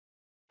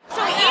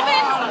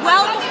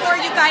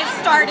guys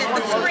started,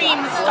 the scream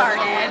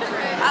started.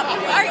 How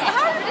are you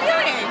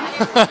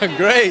feeling?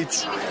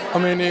 Great. I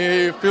mean,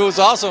 it feels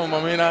awesome.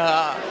 I mean,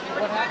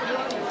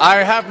 I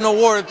have no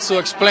words to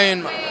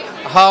explain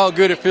how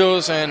good it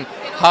feels and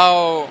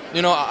how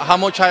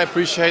much I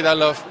appreciate that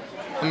love.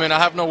 I mean, I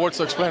have no words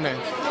to explain it.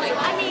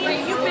 I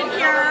mean, you've been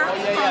here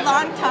for a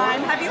long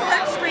time. Have you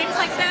heard screams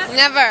like this?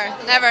 Never.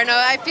 No,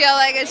 I feel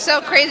like it's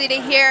so crazy to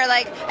hear.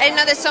 Like, I didn't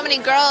know that so many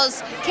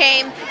girls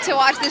came to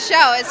watch the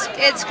show.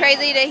 It's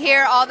crazy to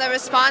hear all the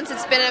response.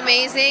 It's been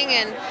amazing,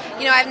 and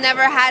I've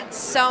never had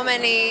so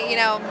many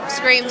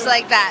screams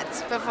like that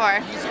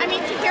before. I mean,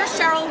 to hear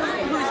Cheryl,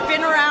 who's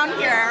been around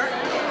here,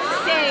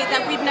 say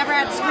that we've never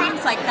had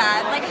screams like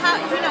that. Like, how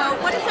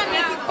what does that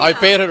make you feel? I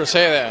paid her to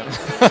say that.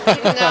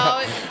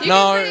 No, you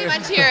can pretty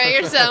much hear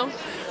it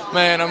yourself.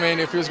 Man, I mean,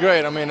 it feels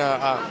great. I mean,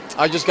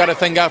 I just gotta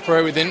thank God for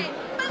everything.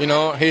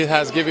 He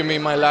has given me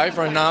my life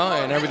right now,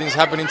 and everything's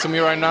happening to me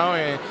right now.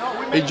 And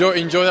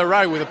enjoy the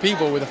ride with the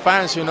people, with the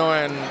fans, and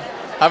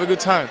have a good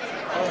time.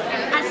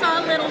 I saw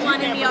a little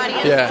one in the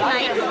audience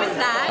tonight. Who was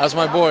that? That's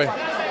my boy.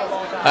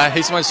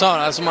 He's my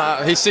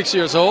son. He's 6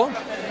 years old.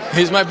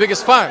 He's my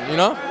biggest fan.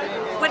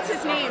 What's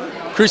his name?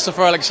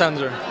 Christopher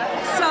Alexander.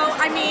 So,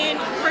 I mean,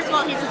 first of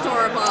all, he's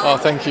adorable. Oh,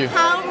 thank you.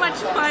 How much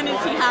fun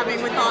is he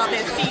having with all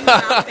this, seeing you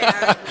out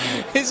there?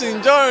 He's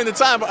enjoying the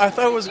time, but I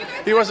thought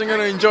he wasn't going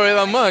to enjoy it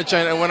that much.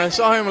 And when I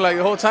saw him, like,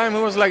 the whole time, he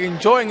was, like,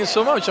 enjoying it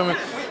so much. I mean,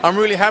 I'm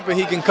really happy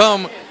he can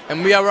come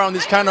and be around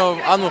this kind of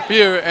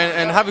atmosphere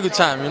and have a good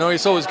time.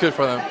 It's always good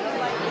for them.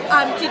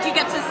 Did you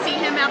get to see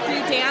him after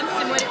you danced,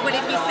 and what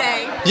did he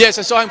say? Yes,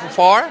 I saw him from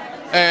far,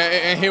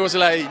 and he was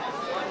like,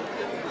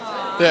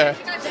 yeah.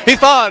 He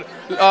thought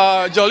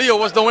Jolio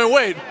was Dwayne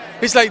Wade.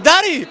 He's like,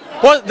 Daddy,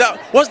 was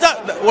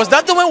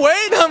that Dwayne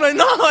Wade? I'm like,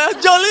 no,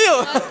 that's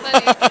Jolio.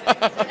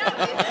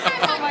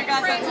 Oh my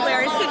God, that's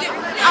hilarious. So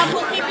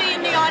will he be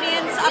in the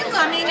audience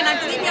upcoming? And I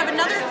believe you have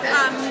another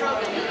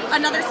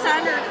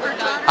son or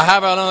daughter? I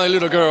have another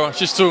little girl.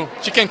 She's 2.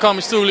 She can't come.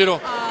 She's too little,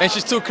 and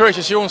she's too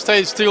crazy. She won't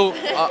stay still.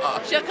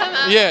 She'll come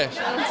out. Yeah,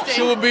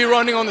 she will be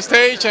running on the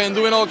stage and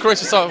doing all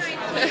crazy stuff.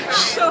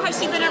 So has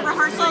she been at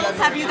rehearsals?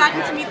 Have you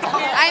gotten to meet the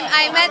kids?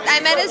 I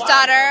met his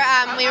daughter.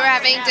 We were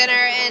having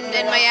dinner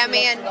in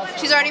Miami, and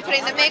she's already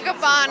putting the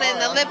makeup on and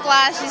the lip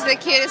gloss. She's the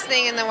cutest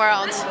thing in the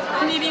world.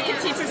 Maybe you could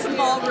teach her some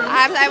ballroom.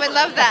 I would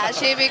love that.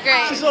 She'd be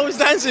great. She's always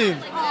dancing.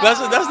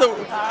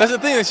 That's the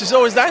thing. She's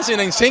always dancing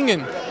and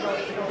singing.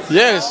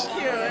 Yes. So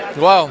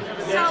cute. Wow.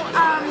 So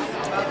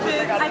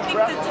I think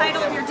the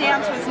title of your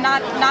dance was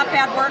not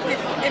bad work if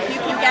you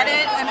can get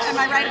it. Am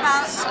I right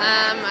about?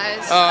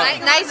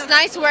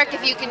 Nice work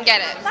if you can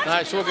get it.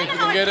 Nice work if you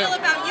can get it. I feel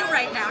about you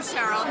right now,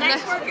 Cheryl.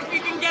 Nice work if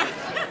you can get it.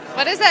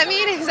 What does that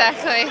mean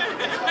exactly?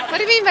 What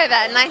do you mean by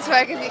that? Nice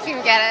work if you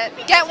can get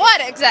it. Get what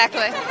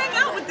exactly? To hang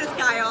out with this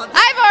guy all day.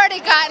 I've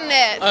already gotten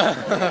it.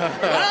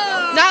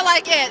 Not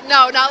like it.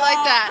 No, not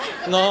like that.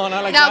 No,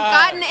 not like that.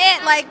 that. No, gotten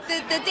it like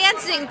the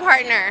dancing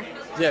partner.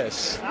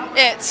 Yes.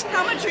 It.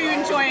 How much are you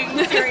enjoying,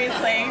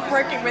 seriously,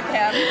 working with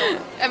him?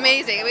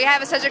 Amazing. We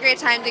have such a great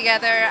time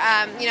together.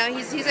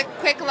 He's a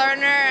quick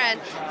learner, and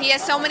he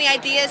has so many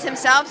ideas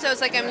himself, so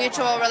it's like a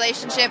mutual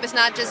relationship. It's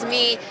not just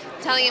me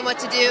telling him what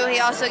to do. He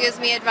also gives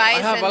me advice.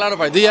 I have a lot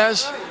of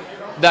ideas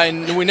that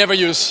we never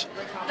use.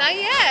 Not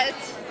yet.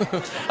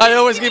 I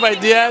always give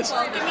ideas.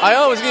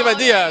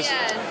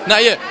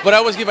 Not yet, but I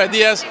always give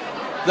ideas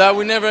that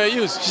we never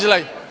use. She's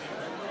like,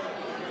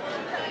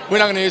 we're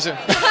not going to use it.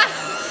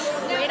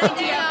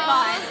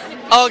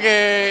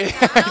 Okay,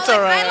 it's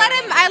all right.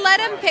 I let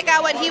him pick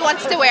out what he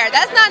wants to wear.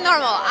 That's not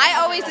normal. I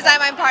always design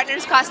my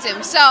partner's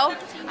costume, so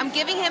I'm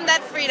giving him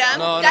that freedom.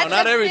 No,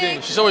 not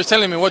everything. She's always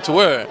telling me what to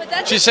wear.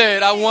 She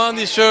said, I want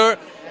this shirt,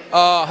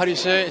 how do you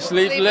say,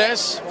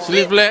 sleeveless.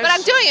 But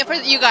I'm doing it for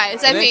you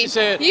guys. I mean, she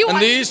said, you and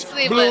want these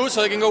blue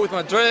so they can go with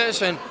my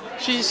dress, and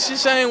she's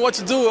saying what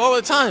to do all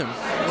the time.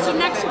 So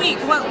next week,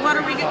 what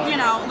are we,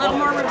 a little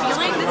more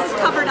revealing? This is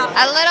covered up.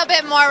 A little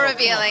bit more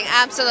revealing,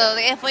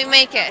 absolutely, if we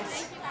make it.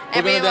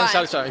 We're going to dance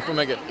salsa if we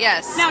make it.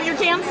 Yes. Now, your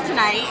dance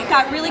tonight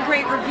got really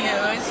great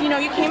reviews. You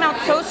came out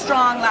so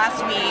strong last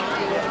week.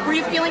 Were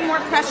you feeling more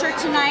pressure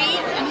tonight?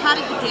 And how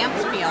did the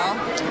dance feel?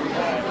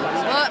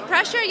 Well,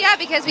 pressure, yeah,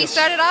 because we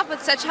started off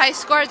with such high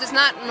scores. It's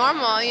not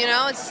normal,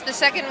 It's the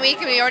second week,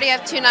 and we already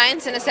have 2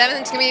 9s and a 7.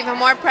 It's going to be even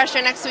more pressure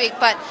next week.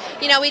 But,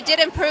 we did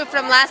improve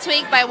from last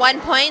week by 1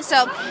 point.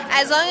 So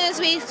as long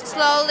as we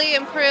slowly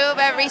improve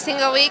every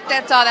single week,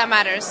 that's all that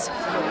matters.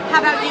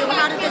 How about you?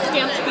 How did this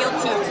dance feel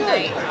to you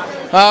tonight?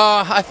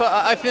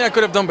 I think I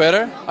could have done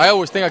better. I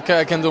always think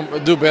I can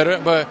do better,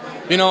 but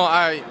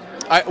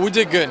we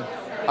did good.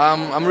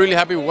 I'm really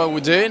happy with what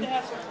we did.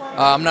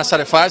 I'm not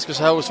satisfied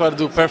because I always try to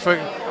do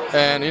perfect,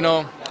 and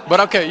but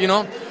okay,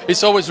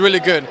 it's always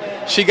really good.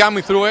 She got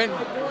me through it.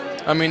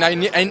 I mean, I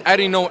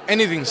didn't know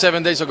anything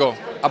 7 days ago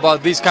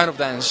about this kind of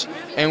dance,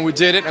 and we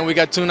did it, and we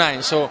got 2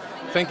 9s. So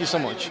thank you so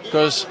much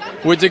because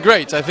we did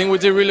great. I think we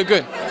did really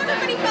good.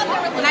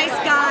 Nice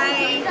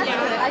guy,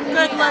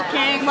 good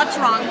looking. What's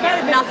wrong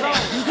here? Nothing.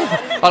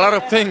 A lot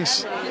of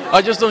things.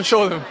 I just don't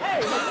show them.